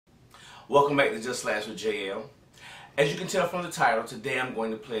Welcome back to Just Laffs with JL. As you can tell from the title, today I'm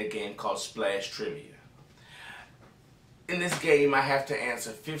going to play a game called Splash Trivia. In this game, I have to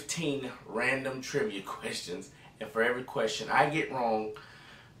answer 15 random trivia questions, and for every question I get wrong,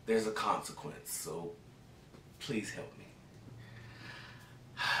 there's a consequence. So please help me.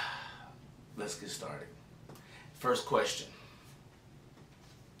 Let's get started. First question.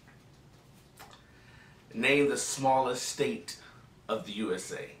 Name the smallest state of the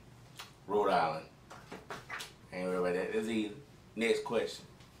USA. Rhode Island. Ain't worried about that. That's easy. Next question.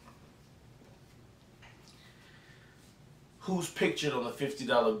 Who's pictured on the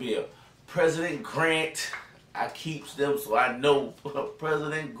 $50 bill? President Grant. I keeps them so I know.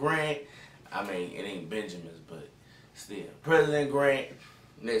 President Grant. I mean, it ain't Benjamin's, but still. President Grant.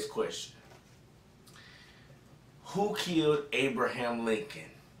 Next question. Who killed Abraham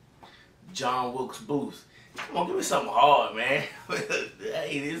Lincoln? John Wilkes Booth. Come on, give me something hard, man.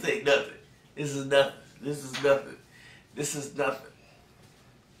 Hey, this ain't nothing. This is nothing. This is nothing. This is nothing.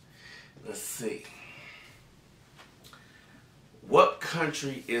 Let's see. What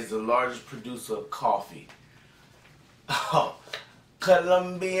country is the largest producer of coffee? Oh,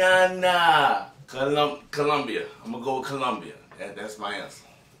 Colombiana. Colombia. I'm going to go with Colombia. That's my answer.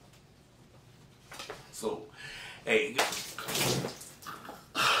 So, hey.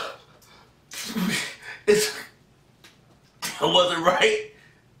 I wasn't right.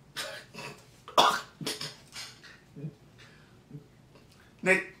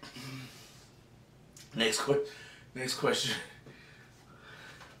 Next question.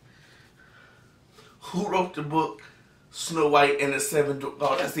 Who wrote the book Snow White and the Seven Dwarfs?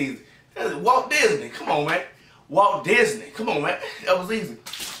 Oh, that's easy. That's Walt Disney. Come on, man. Walt Disney. Come on, man. That was easy.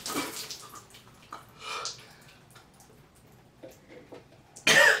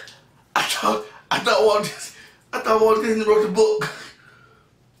 I thought Walt Disney wrote the book.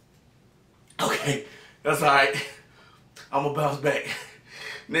 Okay, that's alright. I'm gonna bounce back.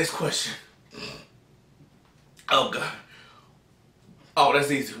 Next question. Oh God. Oh,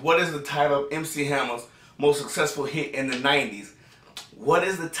 that's easy. What is the title of MC Hammer's most successful hit in the 90s? What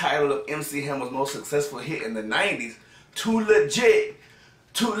is the title of MC Hammer's most successful hit in the 90s? Too legit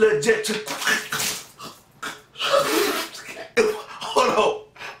to...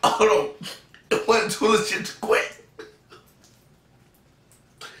 Hold on. It wasn't too legit to quit.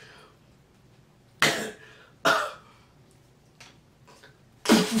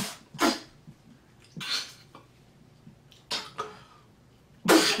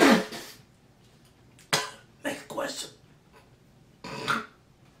 Next question. Oh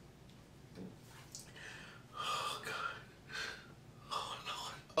God. Oh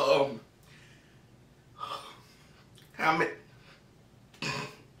Lord.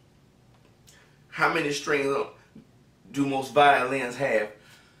 How many strings do most violins have?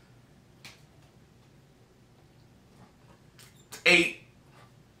 8.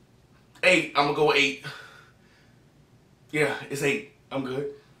 I'm gonna go with 8. Yeah, it's 8. I'm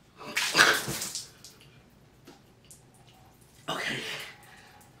good. Okay.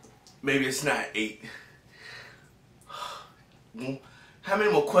 Maybe it's not 8. How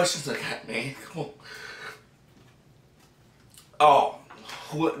many more questions I got, man? Come on. Oh,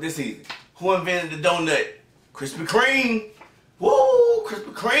 this is easy. Who invented the donut? Krispy Kreme. Woo,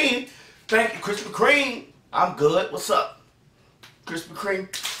 Krispy Kreme. Thank you, Krispy Kreme. I'm good. What's up? Krispy Kreme.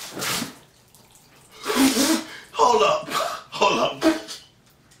 Hold up.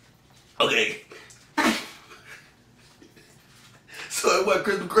 Okay. So it wasn't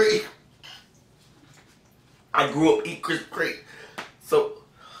Krispy Kreme. I grew up eating Krispy Kreme. So,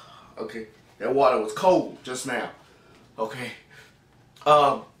 okay. That water was cold just now. Okay.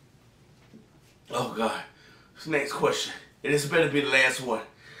 Oh God. Next question. And this better be the last one.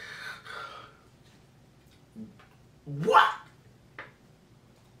 What?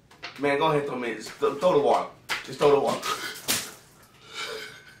 Man, go ahead and throw me. Just throw the water. Just throw the water.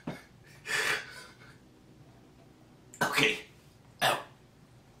 Okay. Ow.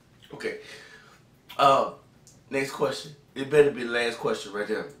 Okay. Next question. It better be the last question right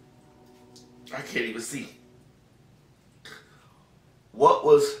there. I can't even see. What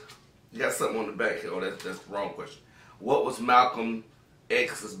was... You got something on the back here. Oh, that's the wrong question. What was Malcolm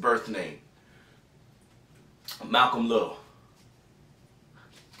X's birth name? Malcolm Little.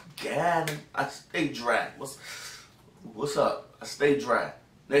 God, I stay dry. What's up? I stay dry.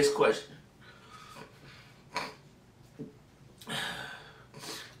 Next question.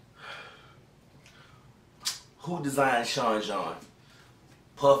 Who designed Sean John?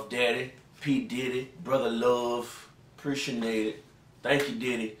 Puff Daddy, P. Diddy, Brother Love, appreciate it. Thank you,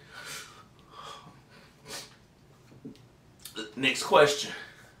 Diddy. Next question.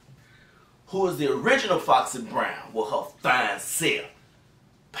 Who is the original Foxy Brown with her fine self?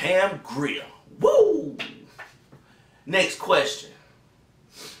 Pam Grier. Woo! Next question.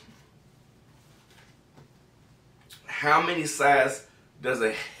 How many sides does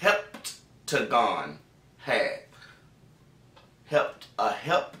a heptagon have? A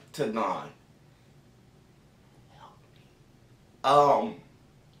heptagon.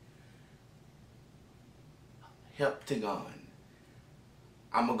 Heptagon.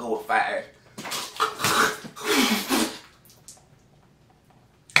 I'm gonna go with 5.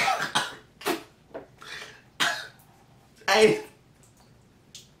 I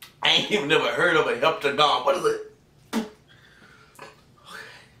ain't even never heard of a heptagon. What is it?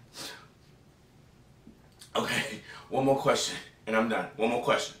 Okay, one more question, and I'm done. One more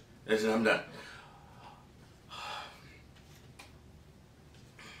question, and I'm done.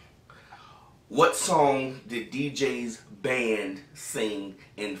 What song did DJ's band sing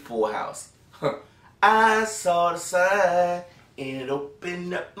in Full House? I saw the sign, it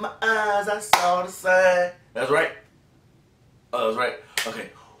opened up my eyes, I saw the sign. That's right? Oh, that's right. Okay.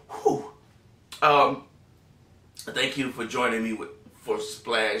 Whew. Thank you for joining me for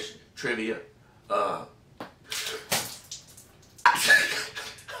Splash Trivia. I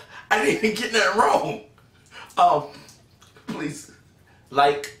didn't even get that wrong. Please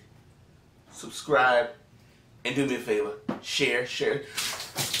like, subscribe, and do me a favor. Share.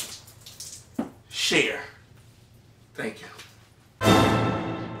 Thank you.